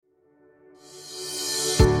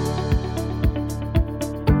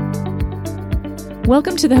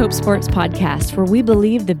Welcome to the Hope Sports Podcast, where we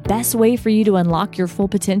believe the best way for you to unlock your full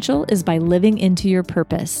potential is by living into your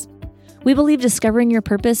purpose. We believe discovering your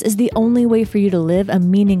purpose is the only way for you to live a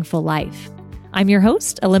meaningful life. I'm your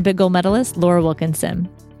host, Olympic gold medalist Laura Wilkinson.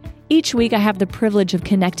 Each week, I have the privilege of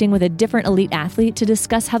connecting with a different elite athlete to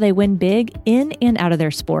discuss how they win big in and out of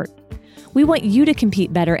their sport. We want you to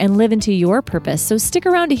compete better and live into your purpose, so stick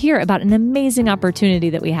around to hear about an amazing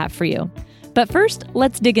opportunity that we have for you. But first,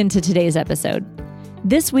 let's dig into today's episode.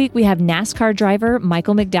 This week, we have NASCAR driver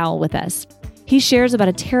Michael McDowell with us. He shares about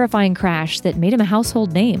a terrifying crash that made him a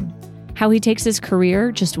household name, how he takes his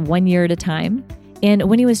career just 1 year at a time, and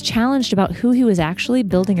when he was challenged about who he was actually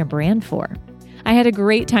building a brand for. I had a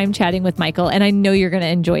great time chatting with Michael, and I know you're going to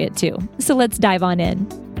enjoy it too. So let's dive on in.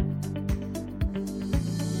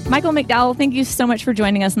 Michael McDowell, thank you so much for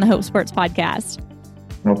joining us on the Hope Sports Podcast.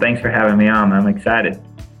 Well, thanks for having me on. I'm excited.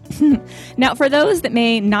 Now, for those that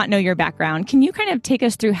may not know your background, can you kind of take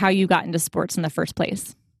us through how you got into sports in the first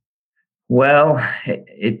place? Well,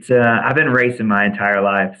 I've been racing my entire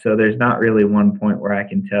life, so there's not really one point where I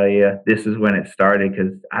can tell you this is when it started,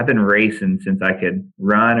 because I've been racing since I could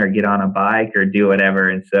run or get on a bike or do whatever.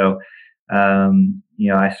 And so,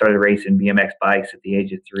 I started racing BMX bikes at the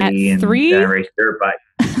age of 3. At 3? Then I raced dirt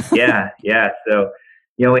bikes. Yeah. So,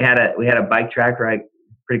 we had a bike track right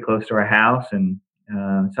pretty close to our house, and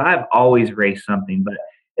so I've always raced something, but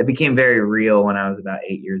it became very real when I was about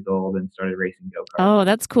 8 years old and started racing go-karts. Oh,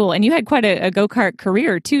 that's cool. And you had quite a go-kart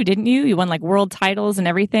career too, didn't you? You won like world titles and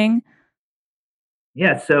everything.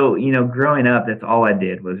 Yeah. So, growing up, that's all I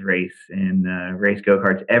did was race and race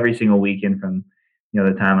go-karts every single weekend from,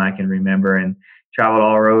 the time I can remember, and traveled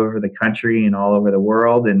all over the country and all over the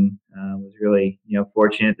world, and was really,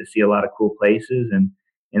 fortunate to see a lot of cool places and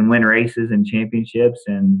win races and championships.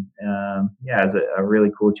 And it was a really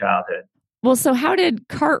cool childhood. Well, so how did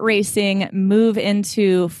kart racing move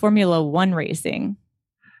into Formula One racing?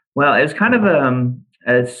 Well, it was kind of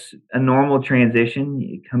a normal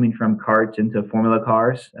transition coming from karts into Formula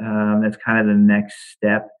cars. That's kind of the next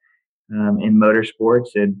step in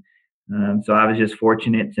motorsports. And so I was just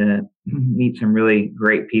fortunate to meet some really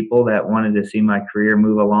great people that wanted to see my career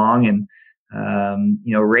move along. And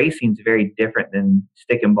racing is very different than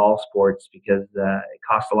stick and ball sports because it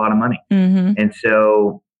costs a lot of money. Mm-hmm. And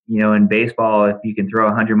so, in baseball, if you can throw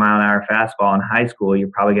a 100-mile-an-hour fastball in high school, you're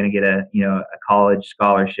probably going to get a college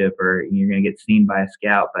scholarship, or you're going to get seen by a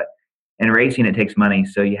scout. But in racing, it takes money.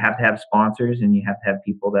 So you have to have sponsors, and you have to have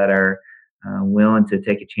people that are willing to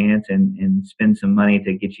take a chance and spend some money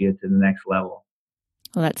to get you to the next level.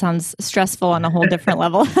 Well, that sounds stressful on a whole different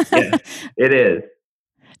level. Yeah, it is.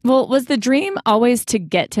 Well, was the dream always to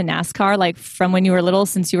get to NASCAR, like from when you were little,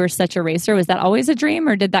 since you were such a racer? Was that always a dream,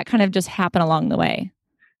 or did that kind of just happen along the way?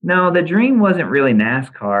 No, the dream wasn't really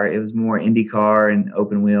NASCAR. It was more IndyCar and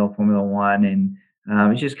open wheel Formula One. And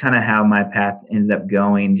it's just kind of how my path ended up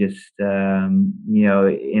going. Just,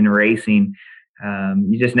 in racing,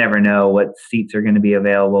 you just never know what seats are going to be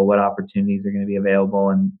available, what opportunities are going to be available.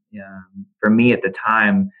 And for me at the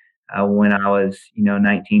time, when I was,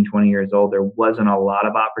 19, 20 years old, there wasn't a lot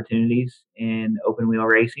of opportunities in open wheel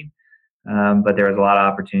racing. But there was a lot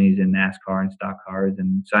of opportunities in NASCAR and stock cars.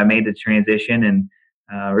 And so I made the transition, and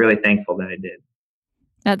really thankful that I did.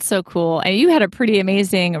 That's so cool. And you had a pretty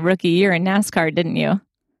amazing rookie year in NASCAR, didn't you?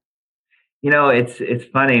 It's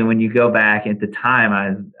funny when you go back. At the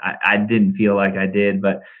time, I didn't feel like I did,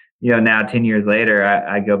 but now 10 years later,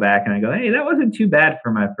 I go back and I go, hey, that wasn't too bad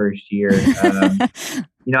for my first year.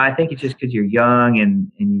 I think it's just because you're young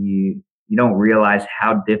and you don't realize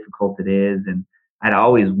how difficult it is. And I'd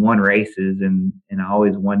always won races and I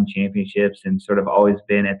always won championships and sort of always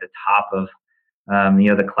been at the top of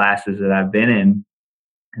the classes that I've been in.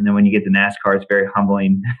 And then when you get to NASCAR, it's very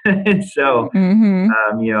humbling. And so,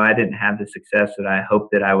 I didn't have the success that I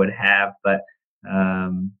hoped that I would have. But,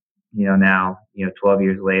 now, 12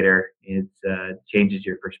 years later, it changes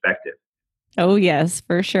your perspective. Oh, yes,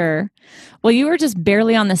 for sure. Well, you were just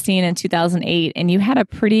barely on the scene in 2008, and you had a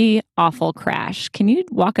pretty awful crash. Can you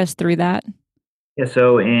walk us through that? Yeah,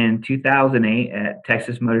 so in 2008 at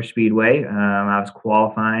Texas Motor Speedway, I was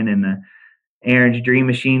qualifying in the Aaron's Dream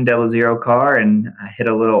Machine 00 car, and I hit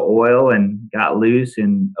a little oil and got loose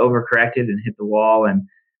and overcorrected and hit the wall. And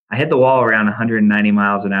I hit the wall around 190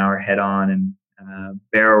 miles an hour head on, and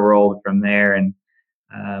barrel rolled from there. And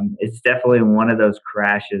it's definitely one of those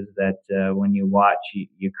crashes that when you watch,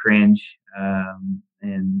 you cringe.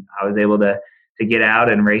 And I was able to get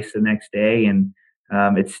out and race the next day. And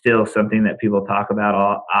it's still something that people talk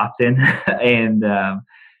about often. And,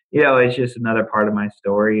 it's just another part of my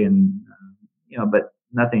story. And, but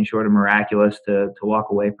nothing short of miraculous to walk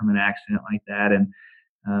away from an accident like that. And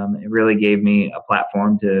it really gave me a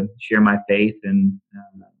platform to share my faith and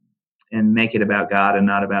make it about God and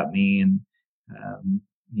not about me. And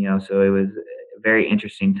so it was a very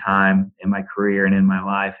interesting time in my career and in my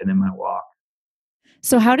life and in my walk.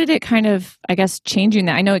 So how did it kind of, I guess, changing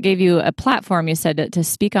that? I know it gave you a platform, you said, to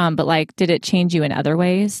speak on, but like, did it change you in other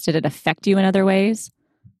ways? Did it affect you in other ways?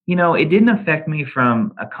 It didn't affect me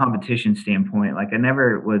from a competition standpoint. Like I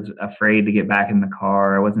never was afraid to get back in the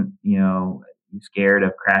car. I wasn't, scared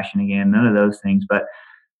of crashing again, none of those things. But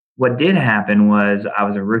what did happen was I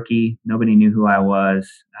was a rookie. Nobody knew who I was.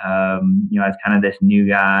 I was kind of this new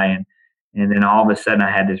guy. And then all of a sudden I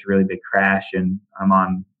had this really big crash and I'm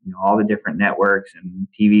on, all the different networks and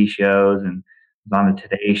TV shows and was on the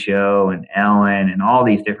Today Show and Ellen and all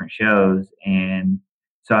these different shows. And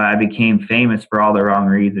so I became famous for all the wrong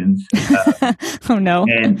reasons. Oh no.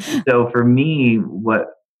 And so for me, what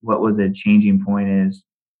was a changing point is,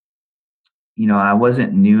 I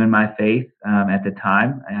wasn't new in my faith at the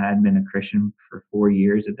time. I had been a Christian for 4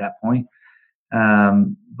 years at that point.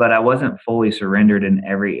 But I wasn't fully surrendered in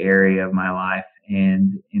every area of my life.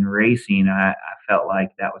 And in racing, I felt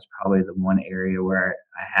like that was probably the one area where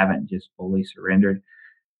I haven't just fully surrendered.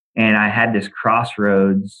 And I had this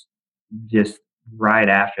crossroads just right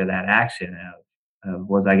after that accident of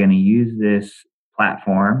was I going to use this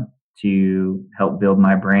platform to help build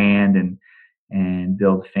my brand and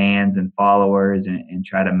build fans and followers and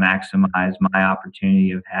try to maximize my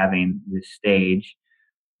opportunity of having this stage,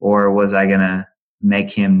 or was I going to make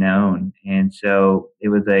him known? And so it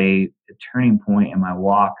was a turning point in my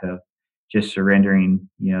walk of just surrendering,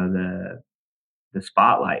 the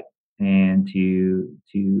spotlight and to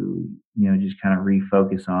just kind of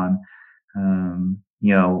refocus on,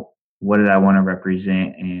 what did I want to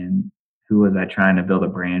represent and who was I trying to build a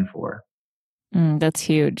brand for? That's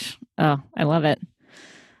huge. Oh, I love it.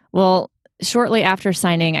 Well, shortly after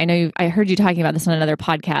signing, I heard you talking about this on another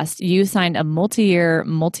podcast. You signed a multi-year,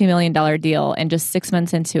 multi-million-dollar deal, and just 6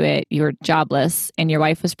 months into it, you were jobless, and your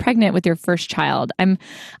wife was pregnant with your first child. I'm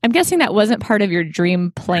guessing that wasn't part of your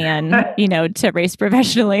dream plan, to race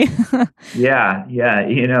professionally. Yeah.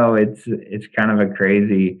 It's kind of a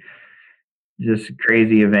crazy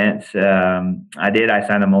events. I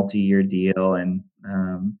signed a multi-year deal and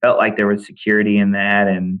felt like there was security in that,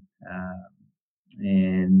 and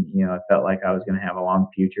I felt like I was going to have a long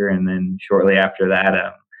future. And then shortly after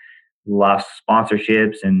that, lost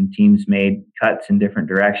sponsorships and teams made cuts in different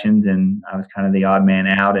directions, and I was kind of the odd man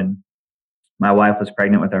out. And my wife was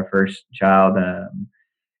pregnant with our first child,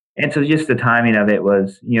 and so just the timing of it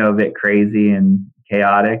was a bit crazy and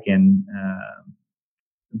chaotic, and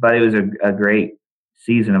but it was a great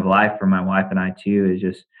season of life for my wife and I too. Is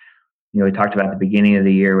just we talked about the beginning of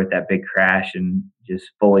the year with that big crash and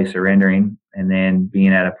just fully surrendering, and then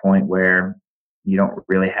being at a point where you don't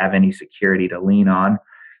really have any security to lean on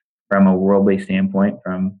from a worldly standpoint,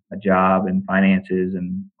 from a job and finances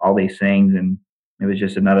and all these things. And it was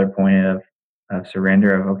just another point of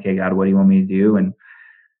surrender of, okay, God, what do you want me to do? And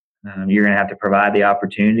you're going to have to provide the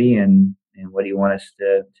opportunity, and what do you want us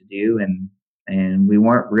to do? And we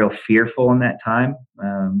weren't real fearful in that time.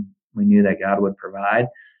 We knew that God would provide.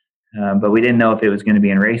 But we didn't know if it was going to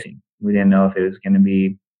be in racing. We didn't know if it was going to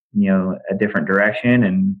be, a different direction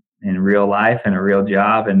and in real life and a real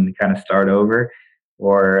job and kind of start over,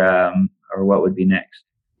 or what would be next.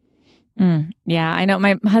 Yeah, I know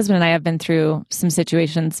my husband and I have been through some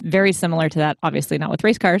situations very similar to that, obviously not with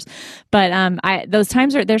race cars, but those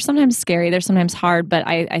times they're sometimes scary, they're sometimes hard, but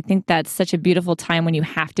I think that's such a beautiful time when you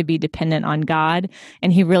have to be dependent on God,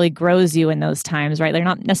 and He really grows you in those times, right? They're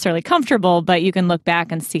not necessarily comfortable, but you can look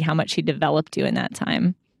back and see how much He developed you in that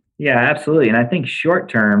time. Yeah, absolutely. And I think short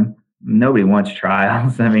term, nobody wants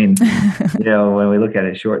trials. I mean, when we look at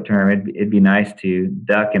it short term, it'd be nice to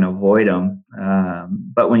duck and avoid them.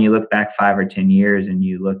 But when you look back 5 or 10 years and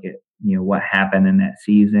you look at, what happened in that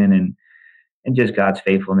season and just God's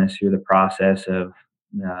faithfulness through the process of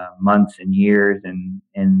months and years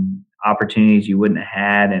and opportunities you wouldn't have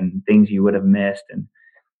had and things you would have missed. And,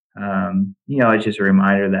 it's just a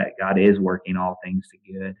reminder that God is working all things to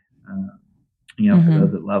good, for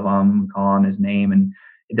those that love Him and call on His name. And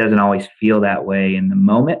it doesn't always feel that way in the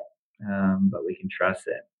moment, but we can trust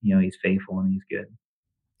that, He's faithful and He's good.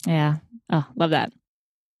 Yeah. Oh, love that.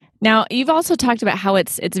 Now, you've also talked about how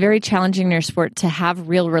it's very challenging in your sport to have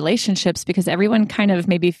real relationships because everyone kind of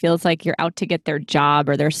maybe feels like you're out to get their job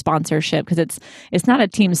or their sponsorship because it's not a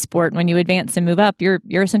team sport. When you advance and move up, you're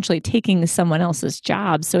essentially taking someone else's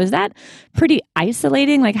job. So is that pretty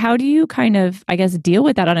isolating? Like, how do you kind of, I guess, deal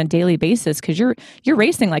with that on a daily basis? Because you're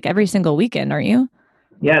racing like every single weekend, aren't you?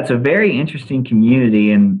 Yeah, it's a very interesting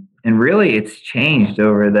community, and really it's changed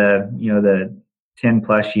over the 10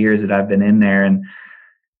 plus years that I've been in there. And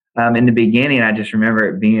in the beginning, I just remember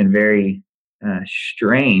it being very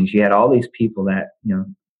strange. You had all these people that,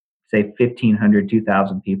 say 1,500,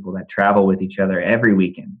 2,000 people that travel with each other every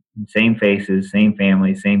weekend. Same faces, same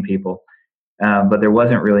families, same people. But there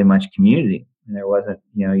wasn't really much community. There wasn't,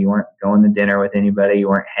 you weren't going to dinner with anybody. You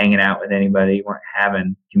weren't hanging out with anybody. You weren't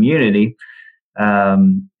having community.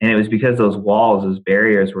 And it was because those walls, those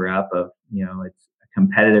barriers were up of, it's a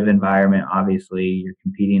competitive environment. Obviously, you're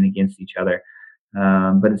competing against each other.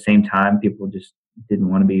 But at the same time, people just didn't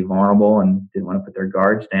want to be vulnerable and didn't want to put their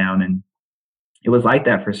guards down. And it was like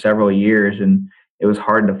that for several years. And it was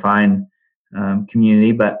hard to find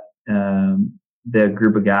community. But the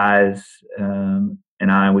group of guys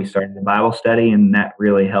we started the Bible study, and that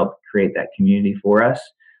really helped create that community for us.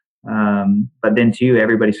 But then too,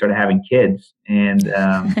 everybody started having kids, and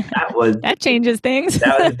that changes things.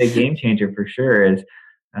 That was a big game changer for sure. Is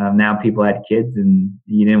now people had kids, and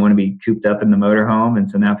you didn't want to be cooped up in the motorhome, and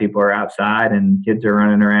so now people are outside, and kids are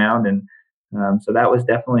running around, and so that was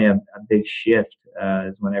definitely a big shift.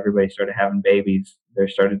 Is when everybody started having babies, there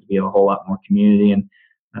started to be a whole lot more community, and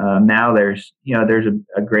now there's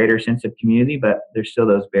a greater sense of community, but there's still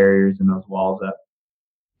those barriers and those walls up.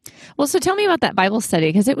 Well, so tell me about that Bible study,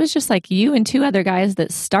 because it was just like you and two other guys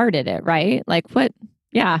that started it, right? Like what?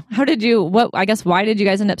 Yeah. Why did you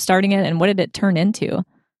guys end up starting it, and what did it turn into?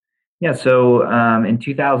 Yeah. So in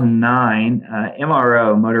 2009,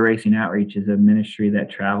 MRO, Motor Racing Outreach, is a ministry that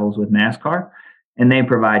travels with NASCAR, and they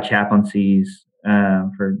provide chaplaincies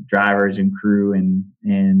for drivers and crew,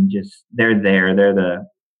 and just they're there. They're the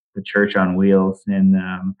church on wheels, and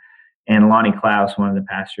Lonnie Klaus, one of the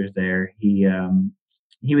pastors there,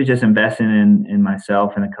 he was just investing in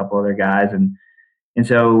myself and a couple other guys, and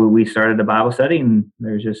so we started a Bible study, and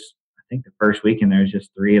there's just, I think the first weekend there's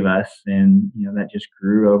just three of us, and that just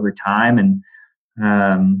grew over time, and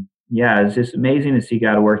it's just amazing to see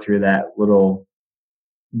God work through that little,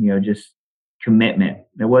 just commitment.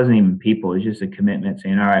 It wasn't even people; it was just a commitment,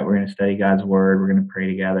 saying, "All right, we're going to study God's word, we're going to pray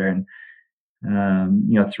together," and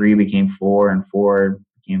three became four, and four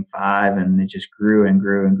became five, and it just grew and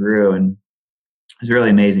grew and grew, and it was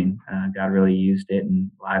really amazing. God really used it,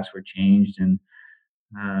 and lives were changed. And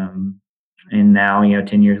now,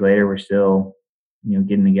 10 years later, we're still,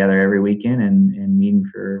 getting together every weekend and meeting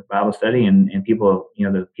for Bible study. And people,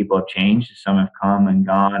 the people have changed. Some have come and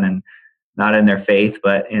gone, and not in their faith,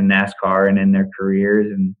 but in NASCAR and in their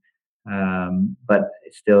careers. But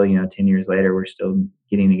it's still, 10 years later, we're still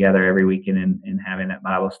getting together every weekend and having that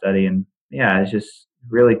Bible study. And yeah, it's just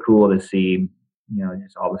really cool to see,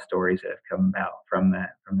 just all the stories that have come about from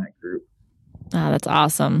that group. Oh, that's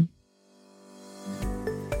awesome.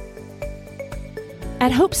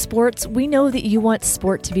 At Hope Sports, we know that you want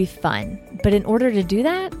sport to be fun, but in order to do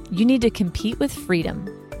that, you need to compete with freedom.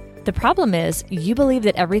 The problem is, you believe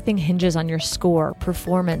that everything hinges on your score,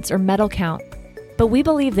 performance, or medal count. But we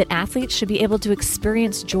believe that athletes should be able to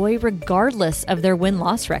experience joy regardless of their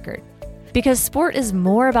win-loss record. Because sport is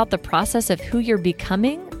more about the process of who you're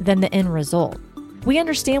becoming than the end result. We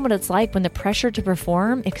understand what it's like when the pressure to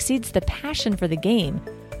perform exceeds the passion for the game,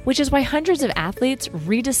 which is why hundreds of athletes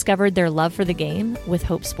rediscovered their love for the game with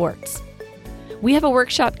Hope Sports. We have a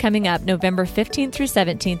workshop coming up November 15th through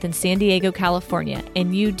 17th in San Diego, California,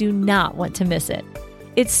 and you do not want to miss it.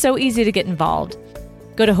 It's so easy to get involved.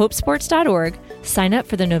 Go to hopesports.org, sign up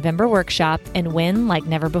for the November workshop, and win like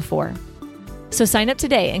never before. So sign up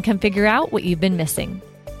today and come figure out what you've been missing.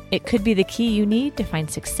 It could be the key you need to find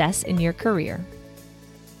success in your career.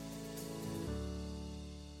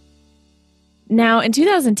 Now, in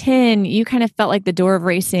 2010, you kind of felt like the door of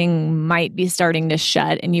racing might be starting to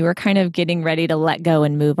shut, and you were kind of getting ready to let go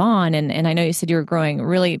and move on. And I know you said you were growing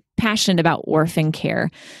really passionate about orphan care.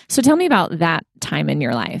 So tell me about that time in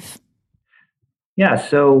your life. Yeah.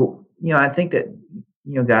 So, I think that,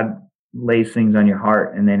 God lays things on your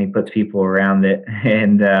heart, and then he puts people around it.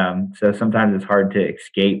 And so sometimes it's hard to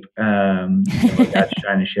escape what God's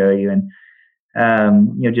trying to show you. And,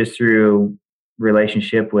 just through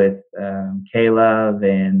relationship with Caleb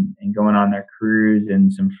and going on their cruise,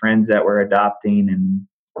 and some friends that were adopting, and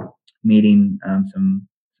meeting some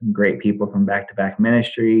great people from back-to-back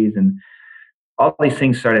ministries, and all these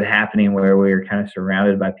things started happening where we were kind of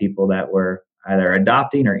surrounded by people that were either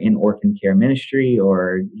adopting or in orphan care ministry,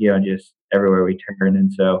 or just everywhere we turned.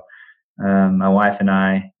 And so my wife and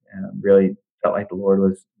I really felt like the Lord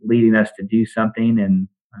was leading us to do something, and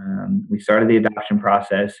we started the adoption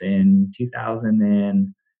process in 2000,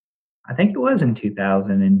 and I think it was in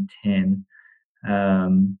 2010.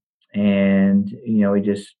 And And, we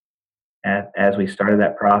just, as we started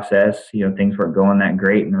that process, things weren't going that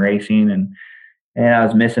great in racing, and I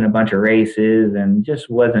was missing a bunch of races and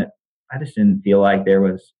I just didn't feel like there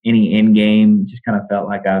was any end game. Just kind of felt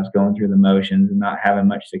like I was going through the motions and not having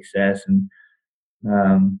much success. And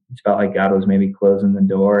it felt like God was maybe closing the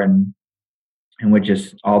door, and with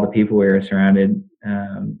just all the people we were surrounded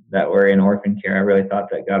that were in orphan care, I really thought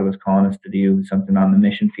that God was calling us to do something on the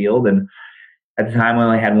mission field. And at the time, we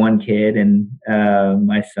only had one kid and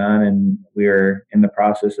my son, and we were in the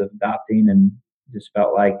process of adopting, and just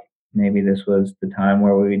felt like maybe this was the time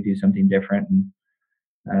where we would do something different.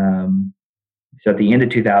 And so at the end of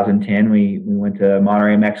 2010, we went to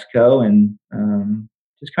Monterrey, Mexico, and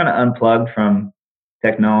just kind of unplugged from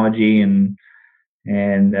technology, and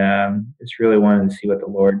just really wanted to see what the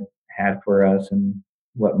Lord had for us and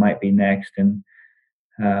what might be next. And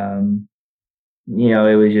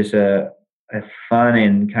it was just a fun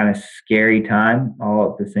and kind of scary time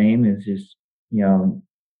all at the same. It's just,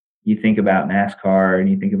 you think about NASCAR and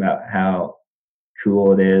you think about how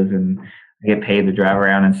cool it is, and I get paid to drive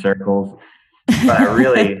around in circles. But I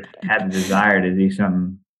really had the desire to do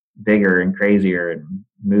something bigger and crazier and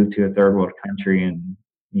move to a third world country and,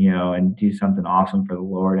 and do something awesome for the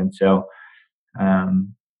Lord. And so,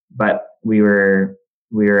 but we were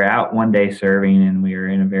out one day serving, and we were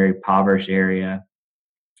in a very impoverished area.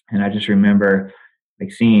 And I just remember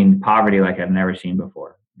seeing poverty like I've never seen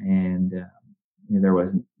before. And there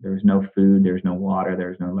was no food, there was no water, there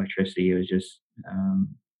was no electricity. It was just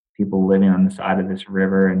people living on the side of this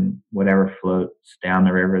river, and whatever floats down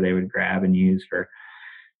the river they would grab and use for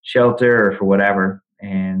shelter or for whatever.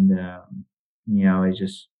 And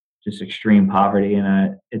it's just extreme poverty,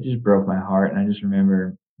 and it just broke my heart. And I just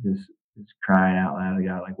remember just crying out loud to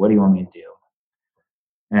God, like, what do you want me to do?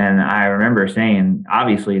 And I remember saying,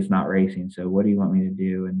 obviously it's not racing, so what do you want me to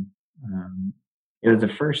do? And it was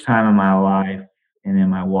the first time in my life and in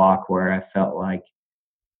my walk where I felt like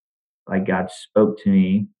God spoke to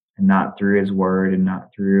me, and not through his word and not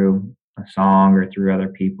through a song or through other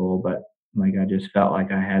people, but like I just felt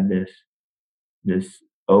like I had this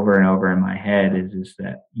over and over in my head, is just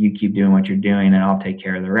that you keep doing what you're doing and I'll take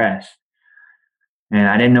care of the rest. And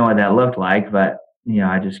I didn't know what that looked like, but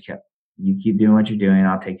I just kept, you keep doing what you're doing,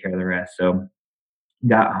 I'll take care of the rest. So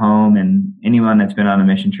got home, and anyone that's been on a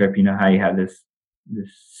mission trip, you know how you have this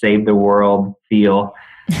save the world feel,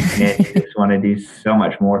 and you just want to do so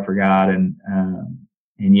much more for God, and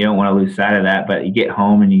you don't want to lose sight of that. But you get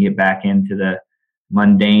home and you get back into the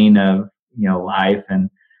mundane of life. And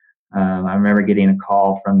I remember getting a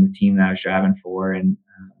call from the team that I was driving for, and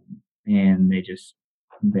they just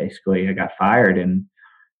basically, I got fired, and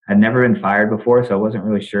I'd never been fired before, so I wasn't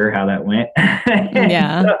really sure how that went.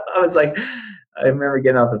 Yeah. So I was like, I remember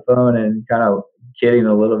getting off the phone and kind of kidding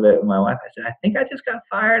a little bit with my wife. I said, I think I just got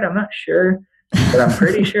fired. I'm not sure, but I'm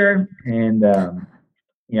pretty sure. And,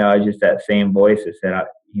 just that same voice that said,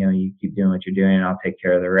 you keep doing what you're doing and I'll take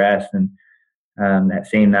care of the rest. And that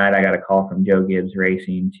same night, I got a call from Joe Gibbs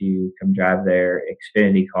Racing to come drive their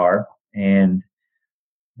Xfinity car. And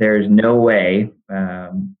there's no way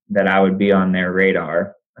that I would be on their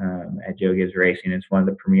radar at Joe Gibbs Racing. It's one of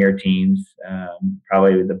the premier teams,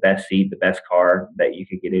 probably the best seat, the best car that you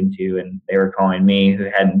could get into. And they were calling me, who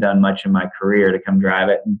hadn't done much in my career, to come drive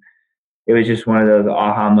it. And it was just one of those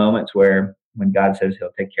aha moments where when God says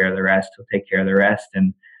he'll take care of the rest, he'll take care of the rest.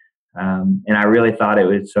 And I really thought it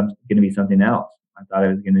was going to be something else. I thought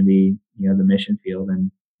it was going to be, the mission field,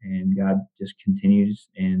 and God just continues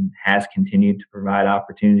and has continued to provide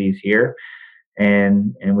opportunities here.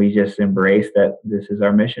 And we just embrace that this is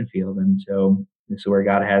our mission field. And so this is where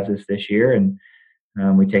God has us this year. And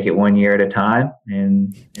we take it 1 year at a time.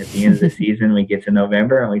 And at the end of the season, we get to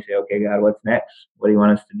November and we say, okay, God, what's next? What do you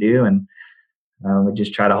want us to do? And we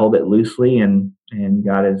just try to hold it loosely. And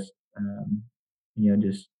God is,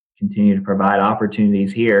 just continue to provide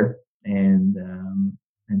opportunities here. And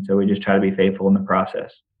so we just try to be faithful in the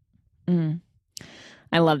process.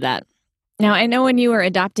 I love that. Now, I know when you were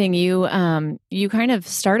adopting, you kind of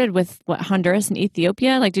started with Honduras and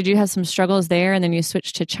Ethiopia. Like, did you have some struggles there, and then you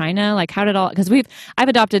switched to China? Like, how did all? Because I've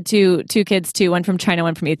adopted two kids too, one from China,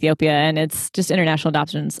 one from Ethiopia, and it's just international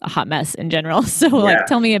adoption's a hot mess in general. So, like,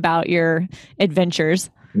 tell me about your adventures.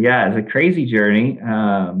 Yeah, it's a crazy journey.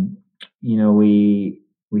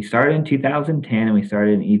 We started in 2010, and we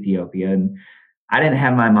started in Ethiopia, and I didn't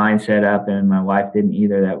have my mind set up, and my wife didn't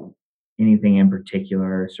either, that anything in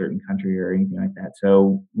particular, a certain country or anything like that.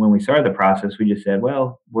 So when we started the process, we just said,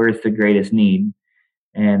 well, where's the greatest need?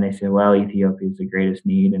 And they said, well, Ethiopia is the greatest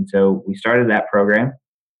need. And so we started that program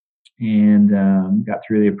and got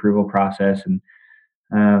through the approval process. And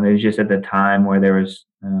It was just at the time where there was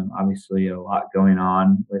obviously a lot going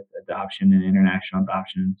on with adoption and international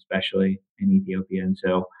adoption, especially in Ethiopia. And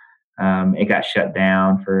so it got shut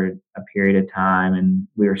down for a period of time, and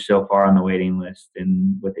we were so far on the waiting list.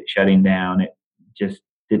 And with it shutting down, it just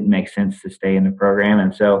didn't make sense to stay in the program.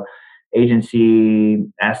 And so agency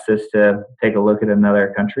asked us to take a look at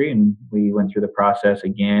another country, and we went through the process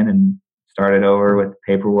again and started over with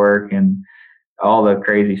paperwork and all the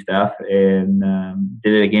crazy stuff, and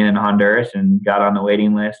did it again in Honduras and got on the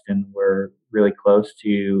waiting list, and we're really close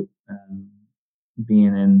to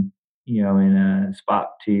being in a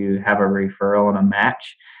spot to have a referral and a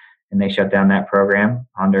match. And they shut down that program.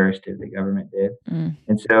 Honduras did, the government did.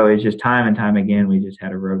 And so it's just time and time again, we just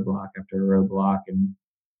had a roadblock after a roadblock. And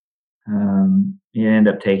it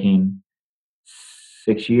ended up taking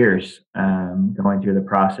 6 years going through the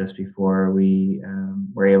process before we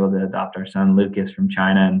were able to adopt our son Lucas from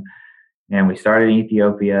China. And we started in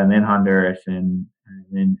Ethiopia and then Honduras and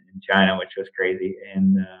then in China, which was crazy.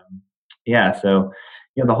 And so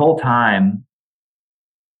the whole time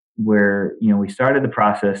we started the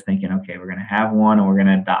process thinking, okay, we're going to have one and we're going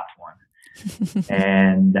to adopt one.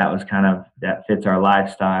 And that was that fits our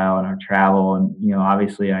lifestyle and our travel. And,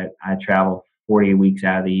 obviously I travel 40 weeks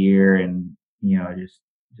out of the year, and,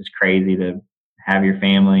 just crazy to have your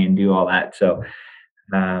family and do all that. So,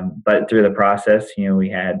 but through the process, we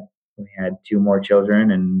had 2 more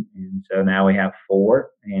children, and so now we have 4,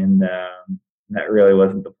 and that really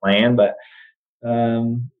wasn't the plan, but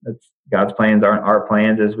that's God's plans aren't our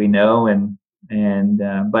plans, as we know.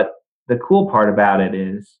 But the cool part about it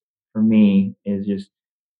is, for me, is just,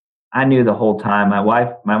 I knew the whole time. My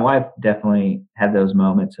wife definitely had those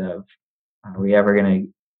moments of, are we ever going to,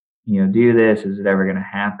 do this? Is it ever going to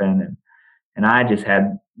happen? And I just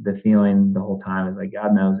had the feeling the whole time is like,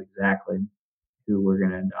 God knows exactly who we're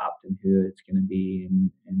going to adopt and who it's going to be.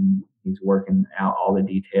 And he's working out all the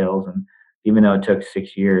details. And even though it took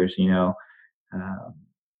 6 years,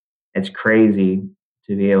 it's crazy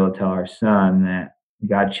to be able to tell our son that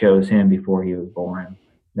God chose him before he was born,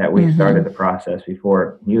 that we started the process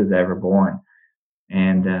before he was ever born.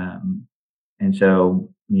 And so,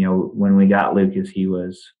 when we got Lucas, he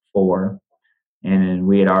was 4, and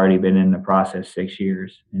we had already been in the process 6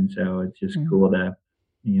 years. And so it's just cool to,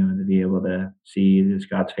 to be able to see just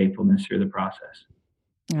God's faithfulness through the process.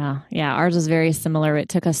 Yeah. Ours was very similar. It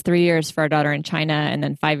took us 3 years for our daughter in China and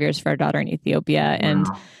then 5 years for our daughter in Ethiopia. Wow. And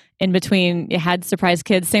in between, it had surprise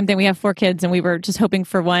kids. Same thing. We have 4 kids, and we were just hoping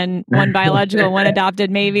for one biological, one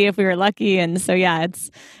adopted, maybe, if we were lucky. And so, yeah, it's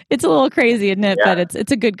a little crazy, isn't it? Yeah. But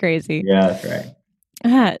it's a good crazy. Yeah, that's right.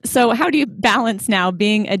 So how do you balance now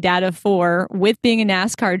being a dad of 4 with being a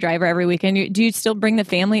NASCAR driver every weekend? Do you still bring the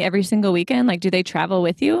family every single weekend? Like, do they travel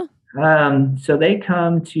with you? So they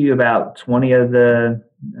come to about 20 of the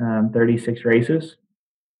 36 races.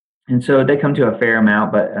 And so they come to a fair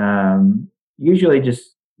amount, but usually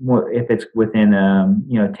just if it's within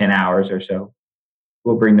 10 hours or so,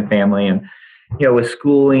 we'll bring the family. And with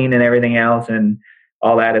schooling and everything else and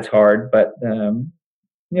all that, it's hard, but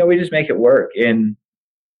we just make it work. And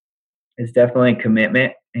it's definitely a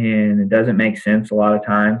commitment, and it doesn't make sense a lot of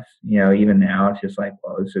times. Even now, it's just like,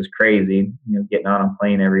 well, this is crazy, getting on a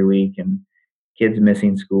plane every week and kids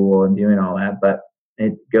missing school and doing all that. But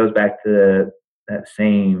it goes back to that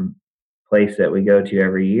same place that we go to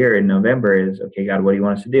every year in November is, okay, God, what do you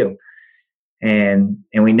want us to do? And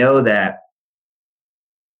we know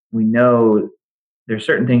there's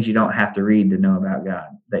certain things you don't have to read to know about God,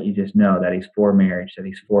 that you just know that he's for marriage, that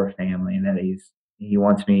he's for family, and that he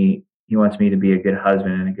wants me to be a good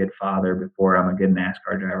husband and a good father before I'm a good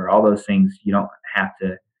NASCAR driver. All those things you don't have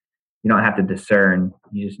to discern,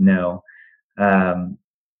 you just know.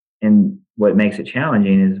 And what makes it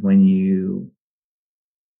challenging is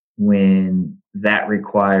when that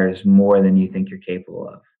requires more than you think you're capable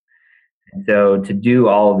of. And so to do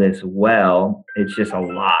all this well, it's just a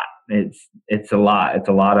lot. It's a lot. It's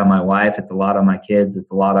a lot on my wife. It's a lot on my kids.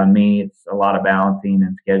 It's a lot on me. It's a lot of balancing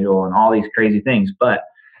and schedule and all these crazy things. But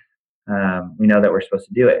we know that we're supposed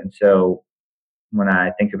to do it. And so when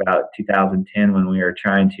I think about 2010, when we were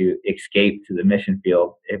trying to escape to the mission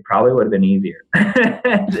field, it probably would have been easier.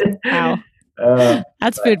 Wow.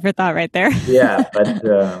 That's food for thought right there. Yeah,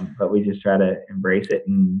 but we just try to embrace it,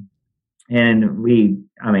 and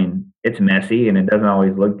it's messy and it doesn't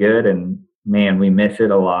always look good, and man, we miss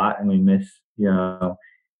it a lot, and we miss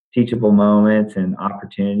teachable moments and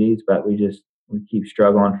opportunities, but we keep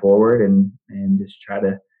struggling forward and just try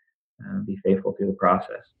to be faithful through the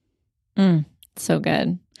process. So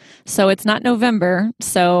good. So it's not November,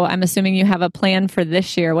 so I'm assuming you have a plan for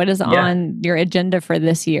this year. What is on your agenda for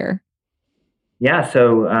this year? Yeah.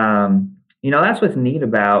 So, that's what's neat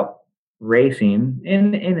about racing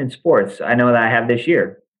and in sports. I know that I have this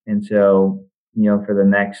year. And so, for the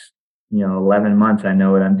next, 11 months, I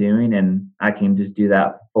know what I'm doing and I can just do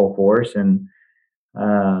that full force. And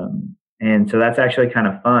so that's actually kind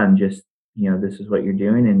of fun. Just, this is what you're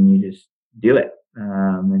doing and you just do it.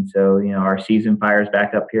 And so, our season fires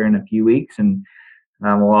back up here in a few weeks and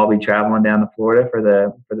we'll all be traveling down to Florida for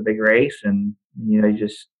the big race. And, you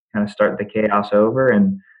just kind of start the chaos over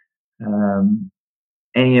um,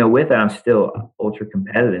 and with it, I'm still ultra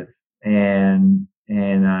competitive and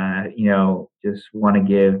just want to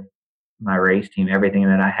give my race team everything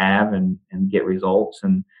that I have and get results.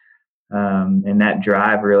 And that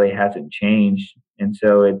drive really hasn't changed. And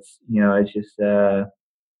so it's just,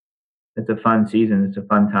 it's a fun season. It's a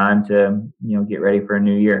fun time to, get ready for a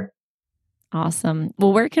new year. Awesome.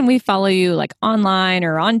 Well, where can we follow you, like online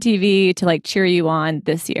or on TV, to like cheer you on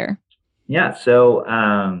this year? Yeah. So,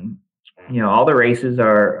 all the races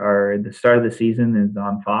are the start of the season is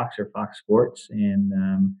on Fox or Fox Sports,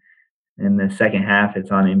 and the second half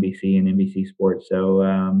it's on NBC and NBC Sports. So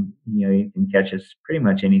you can catch us pretty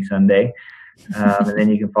much any Sunday, and then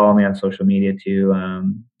you can follow me on social media too,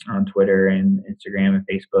 on Twitter and Instagram and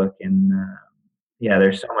Facebook, and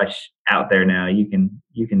there's so much out there now. You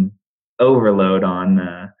can overload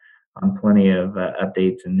on plenty of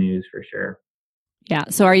updates and news for sure. Yeah.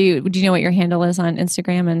 So do you know what your handle is on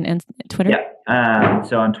Instagram and Twitter? Yeah.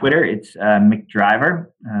 So on Twitter, it's McDriver.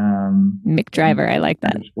 McDriver. I like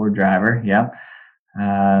that. Sport driver. Yeah.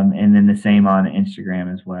 And then the same on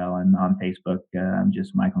Instagram as well. And on Facebook,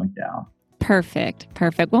 just Michael McDowell. Perfect.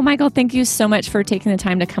 Well, Michael, thank you so much for taking the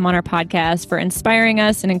time to come on our podcast, for inspiring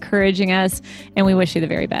us and encouraging us. And we wish you the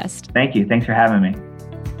very best. Thank you. Thanks for having me.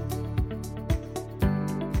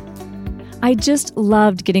 I just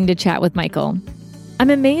loved getting to chat with Michael. I'm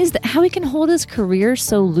amazed at how he can hold his career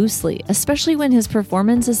so loosely, especially when his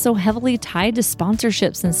performance is so heavily tied to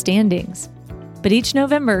sponsorships and standings. But each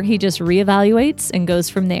November, he just reevaluates and goes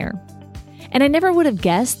from there. And I never would have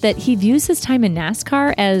guessed that he views his time in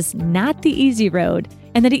NASCAR as not the easy road,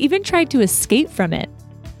 and that he even tried to escape from it.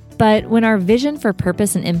 But when our vision for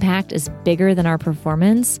purpose and impact is bigger than our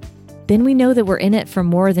performance, then we know that we're in it for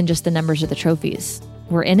more than just the numbers or the trophies.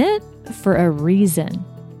 We're in it for a reason.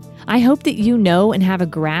 I hope that you know and have a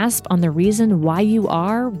grasp on the reason why you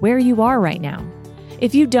are where you are right now.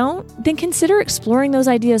 If you don't, then consider exploring those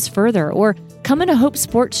ideas further, or come on a Hope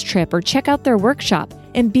Sports trip, or check out their workshop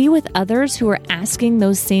and be with others who are asking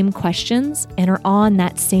those same questions and are on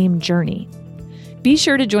that same journey. Be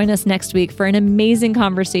sure to join us next week for an amazing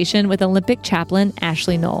conversation with Olympic chaplain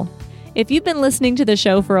Ashley Knoll. If you've been listening to the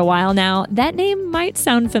show for a while now, that name might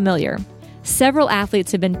sound familiar. Several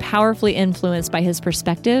athletes have been powerfully influenced by his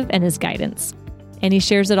perspective and his guidance. And he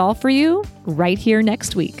shares it all for you right here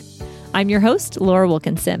next week. I'm your host, Laura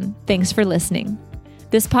Wilkinson. Thanks for listening.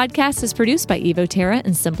 This podcast is produced by Evo Terra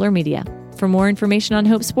and Simpler Media. For more information on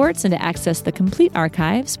Hope Sports and to access the complete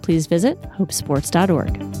archives, please visit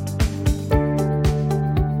hopesports.org.